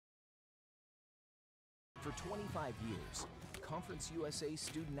For 25 years, Conference USA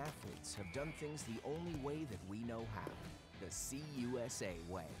student athletes have done things the only way that we know how, the CUSA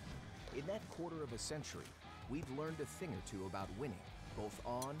way. In that quarter of a century, we've learned a thing or two about winning, both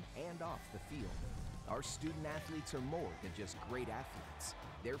on and off the field. Our student athletes are more than just great athletes.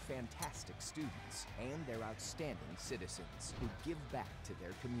 They're fantastic students, and they're outstanding citizens who give back to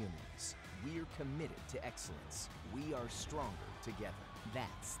their communities. We're committed to excellence. We are stronger together.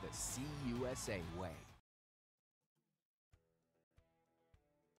 That's the CUSA way.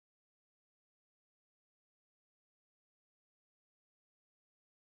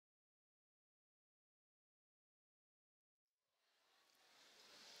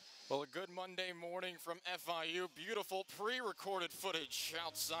 Well, a good Monday morning from FIU. Beautiful pre-recorded footage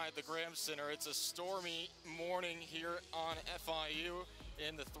outside the Graham Center. It's a stormy morning here on FIU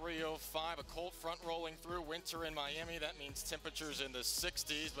in the 305. A cold front rolling through, winter in Miami. That means temperatures in the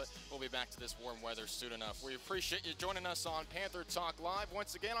 60s, but we'll be back to this warm weather soon enough. We appreciate you joining us on Panther Talk Live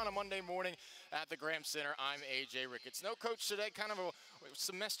once again on a Monday morning at the Graham Center. I'm AJ Ricketts. No coach today, kind of a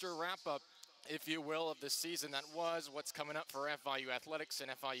semester wrap-up, if you will, of the season that was, what's coming up for FIU athletics and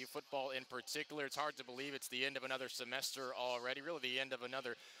FIU football in particular. It's hard to believe it's the end of another semester already, really the end of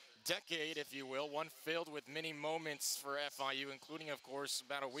another decade, if you will, one filled with many moments for FIU, including, of course,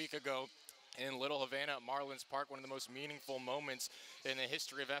 about a week ago in Little Havana at Marlins Park, one of the most meaningful moments in the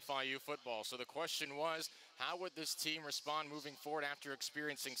history of FIU football. So the question was, how would this team respond moving forward after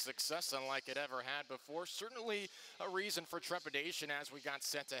experiencing success unlike it ever had before? Certainly a reason for trepidation as we got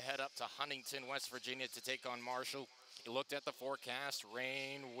set to head up to Huntington, West Virginia to take on Marshall. You looked at the forecast,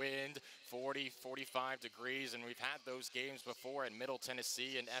 rain, wind, 40, 45 degrees, and we've had those games before in Middle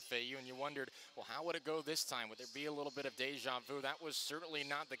Tennessee and FAU, and you wondered, well, how would it go this time? Would there be a little bit of deja vu? That was certainly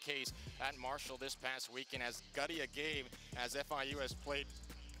not the case at Marshall this past weekend. As gutty a game as FIU has played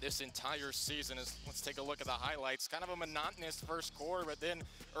this entire season. Let's take a look at the highlights. Kind of a monotonous first quarter, but then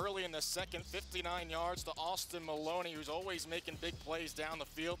early in the second, 59 yards to Austin Maloney, who's always making big plays down the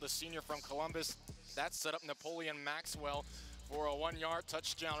field, the senior from Columbus. That set up Napoleon Maxwell for a 1-yard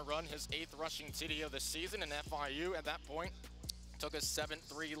touchdown run, his 8th rushing TD of the season, and FIU at that point took a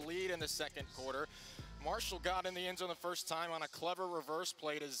 7-3 lead in the second quarter. Marshall got in the end zone the first time on a clever reverse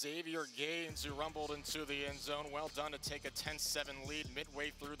play to Xavier Gaines, who rumbled into the end zone. Well done to take a 10-7 lead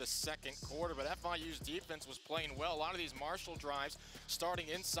midway through the second quarter, but FIU's defense was playing well. A lot of these Marshall drives starting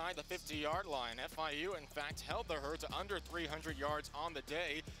inside the 50-yard line. FIU, in fact, held the herd to under 300 yards on the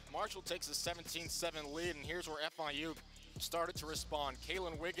day. Marshall takes a 17-7 lead, and here's where FIU started to respond.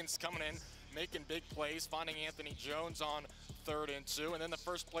 Kalen Wiggins coming in, making big plays, finding Anthony Jones on 3rd and 2, and then the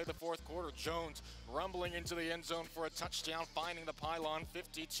first play of the fourth quarter, Jones rumbling into the end zone for a touchdown, finding the pylon,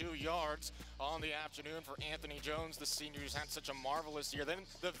 52 yards on the afternoon for Anthony Jones, the senior who's had such a marvelous year. Then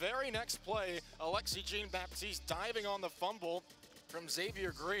the very next play, Alexi Jean-Baptiste diving on the fumble from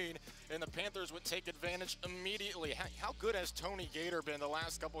Xavier Green, and the Panthers would take advantage immediately. How good has Tony Gator been the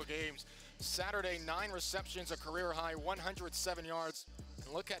last couple of games? Saturday, 9 receptions, a career high, 107 yards.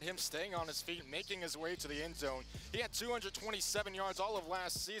 And look at him staying on his feet, making his way to the end zone. He had 227 yards all of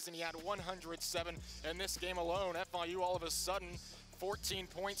last season. He had 107 in this game alone. FIU all of a sudden 14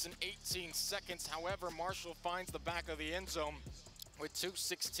 points in 18 seconds. However, Marshall finds the back of the end zone with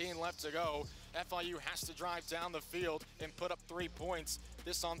 2:16 left to go. FIU has to drive down the field and put up 3 points.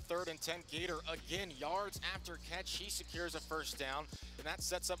 This on 3rd and 10. Gator again, yards after catch. He secures a first down, and that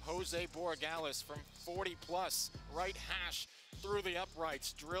sets up Jose Borregales from 40 plus, right hash through the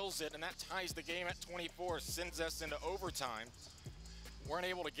uprights, drills it, and that ties the game at 24, sends us into overtime. Weren't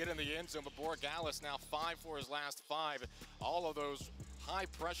able to get in the end zone, but Borregales now 5 for his last 5. All of those high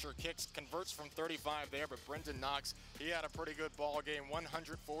pressure kicks, converts from 35 there, but Brendan Knox, he had a pretty good ball game,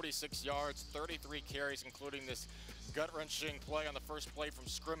 146 yards, 33 carries, including this gut-wrenching play on the first play from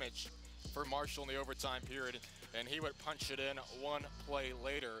scrimmage for Marshall in the overtime period, and he would punch it in one play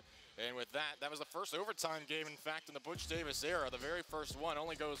later. And with that, that was the first overtime game, in fact, in the Butch Davis era. The very first one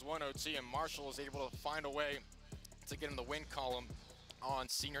only goes 1 OT, and Marshall is able to find a way to get in the win column on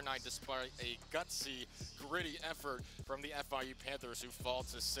senior night despite a gutsy, gritty effort from the FIU Panthers, who fall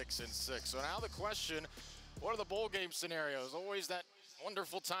to 6-6. So now the question, what are the bowl game scenarios? Always that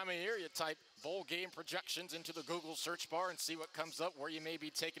wonderful time of year. You type bowl game projections into the Google search bar and see what comes up, where you may be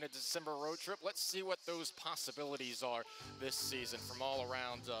taking a December road trip. Let's see what those possibilities are this season from all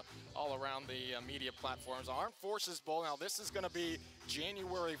around the media platforms. Armed Forces Bowl, now this is going to be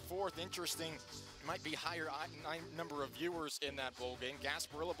January 4th. Interesting. Might be higher number of viewers in that bowl game.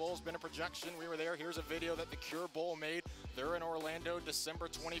 Gasparilla Bowl has been a projection. We were there. Here's a video that the Cure Bowl made. They're in Orlando December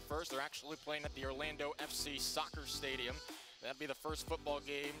 21st. They're actually playing at the Orlando FC Soccer Stadium. That'd be the first football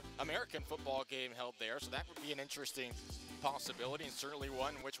game, American football game held there, so that would be an interesting possibility, and certainly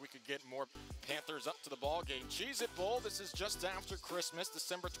one in which we could get more Panthers up to the ball game. Cheez-It Bowl, this is just after Christmas,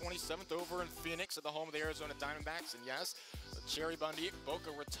 December 27th over in Phoenix at the home of the Arizona Diamondbacks. And yes, the Cherry Bundy Boca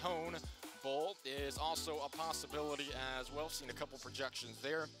Raton Bowl is also a possibility as well. Seen a couple projections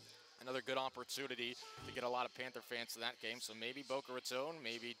there. Another good opportunity to get a lot of Panther fans to that game. So maybe Boca Raton,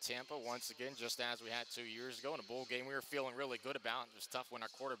 maybe Tampa once again, just as we had 2 years ago in a bowl game we were feeling really good about. It was tough when our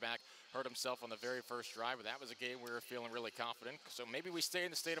quarterback hurt himself on the very first drive, but that was a game we were feeling really confident. So maybe we stay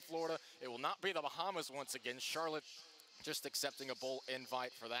in the state of Florida. It will not be the Bahamas once again. Charlotte just accepting a bowl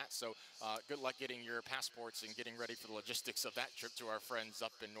invite for that. So good luck getting your passports and getting ready for the logistics of that trip to our friends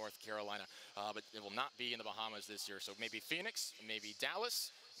up in North Carolina. But it will not be in the Bahamas this year. So maybe Phoenix, maybe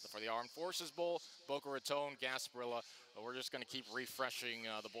Dallas for the Armed Forces Bowl, Boca Raton, Gasparilla. We're just going to keep refreshing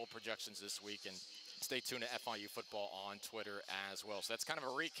the bowl projections this week, and stay tuned to FIU football on Twitter as well. So that's kind of a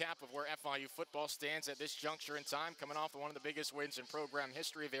recap of where FIU football stands at this juncture in time, coming off of one of the biggest wins in program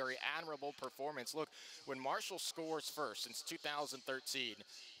history. Very admirable performance. Look, when Marshall scores first since 2013,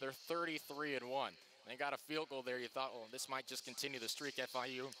 they're 33-1. They got a field goal there. You thought, well, this might just continue the streak.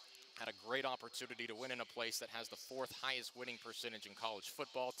 FIU had a great opportunity to win in a place that has the 4th highest winning percentage in college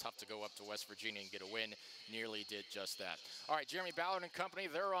football. Tough to go up to West Virginia and get a win. Nearly did just that. All right, Jeremy Ballard and company,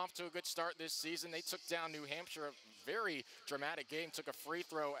 they're off to a good start this season. They took down New Hampshire, a very dramatic game. Took a free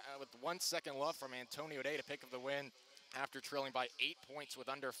throw with 1 second left from Antonio Day to pick up the win after trailing by 8 points with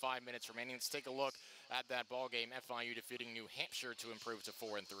under 5 minutes remaining. Let's take a look at that ball game. FIU defeating New Hampshire to improve to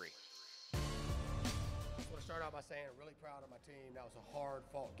 4-3. I want to start out by saying I'm really proud of my team. That was a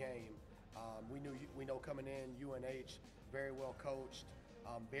hard-fought game. We know coming in, UNH, very well coached,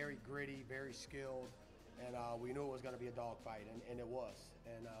 very gritty, very skilled, and we knew it was going to be a dogfight, and it was.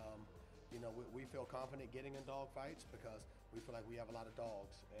 And we feel confident getting in dogfights because we feel like we have a lot of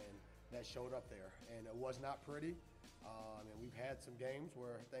dogs, and that showed up there. And it was not pretty. And we've had some games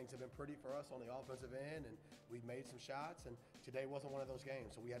where things have been pretty for us on the offensive end, and we've made some shots. And today wasn't one of those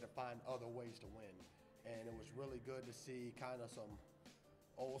games, so we had to find other ways to win. And it was really good to see kind of some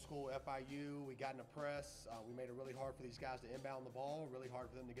old school FIU. We got in the press. We made it really hard for these guys to inbound the ball, really hard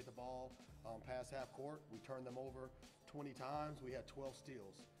for them to get the ball past half court. We turned them over 20 times. We had 12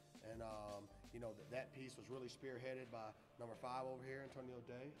 steals. And, that piece was really spearheaded by number 5 over here, Antonio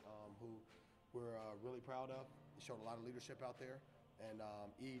Day, who we're really proud of. He showed a lot of leadership out there. And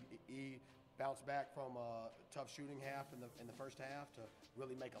he bounced back from a tough shooting half in the first half to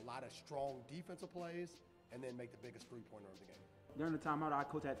really make a lot of strong defensive plays and then make the biggest three-pointer of the game. During the timeout, our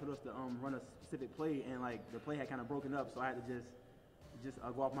coach had told us to run a specific play, and the play had kind of broken up, so I had to just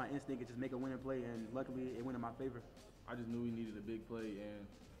go off my instinct and just make a winning play, and luckily it went in my favor. I just knew we needed a big play, and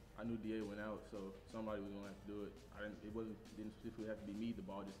I knew DA went out, so somebody was going to have to do it. Didn't specifically have to be me. The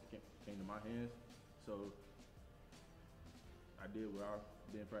ball just came to my hands, so I did what I've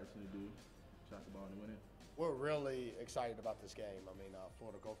been practicing to do, shot the ball and win it. We're really excited about this game. I mean,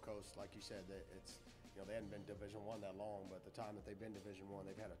 Florida Gulf Coast, like you said, they hadn't been Division I that long, but the time that they've been Division I,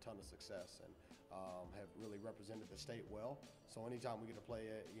 they've had a ton of success and have really represented the state well. So anytime we get to play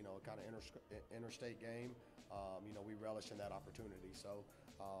a kind of interstate game, we relish in that opportunity. So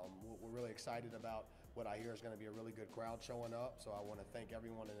we're really excited about what I hear is going to be a really good crowd showing up. So I want to thank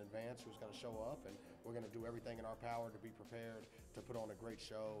everyone in advance who's going to show up, and we're going to do everything in our power to be prepared to put on a great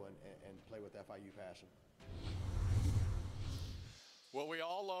show and play with FIU passion. Well, we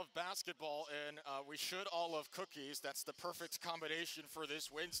all love basketball, and we should all love cookies. That's the perfect combination for this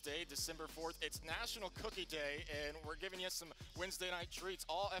Wednesday, December 4th. It's National Cookie Day, and we're giving you some Wednesday night treats.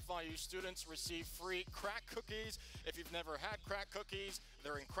 All FIU students receive free crack cookies. If you've never had crack cookies,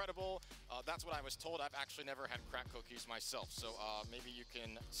 they're incredible. That's what I was told. I've actually never had crack cookies myself, so maybe you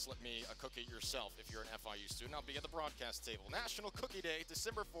can slip me a cookie yourself if you're an FIU student. I'll be at the broadcast table. National Cookie Day,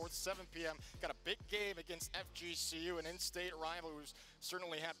 December 4th, 7 p.m. Got a big game against FGCU, an in-state rival who's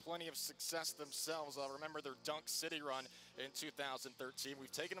certainly had plenty of success themselves. Remember their Dunk City run in 2013.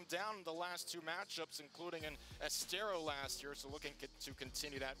 We've taken them down in the last 2 matchups, including in Estero last year, so looking to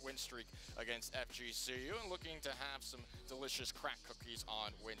continue that win streak against FGCU and looking to have some delicious crack cookies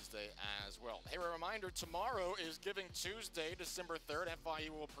on Wednesday as well. Hey, a reminder, tomorrow is Giving Tuesday, December 3rd. FIU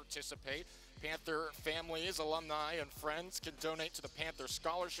will participate. Panther families, alumni, and friends can donate to the Panther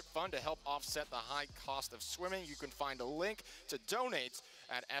Scholarship Fund to help offset the high cost of swimming. You can find a link to donate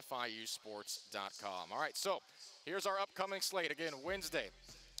at FIUsports.com. All right, so here's our upcoming slate. Again, Wednesday,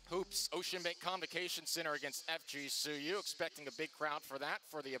 Hoops, Ocean Bank Convocation Center against FGCU. Expecting a big crowd for that,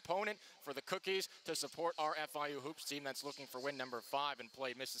 for the opponent, for the Cookies, to support our FIU Hoops team that's looking for win number 5 and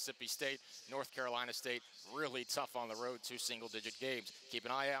play Mississippi State, North Carolina State. Really tough on the road, 2 single-digit games. Keep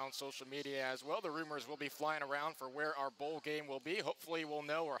an eye out on social media as well. The rumors will be flying around for where our bowl game will be. Hopefully we'll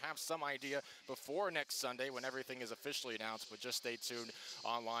know or have some idea before next Sunday when everything is officially announced, but just stay tuned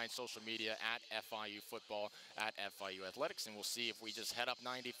online, social media, at FIU Football, at FIU Athletics, and we'll see if we just head up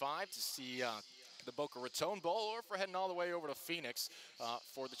 95 to see the Boca Raton Bowl, or if we're heading all the way over to Phoenix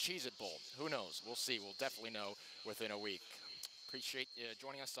for the Cheez-It Bowl. Who knows? We'll see. We'll definitely know within a week. Appreciate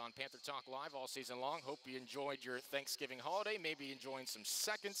joining us on Panther Talk Live all season long. Hope you enjoyed your Thanksgiving holiday, maybe enjoying some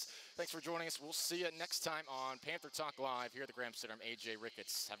seconds. Thanks for joining us. We'll see you next time on Panther Talk Live here at the Graham Center. I'm AJ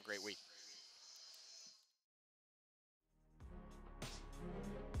Ricketts. Have a great week.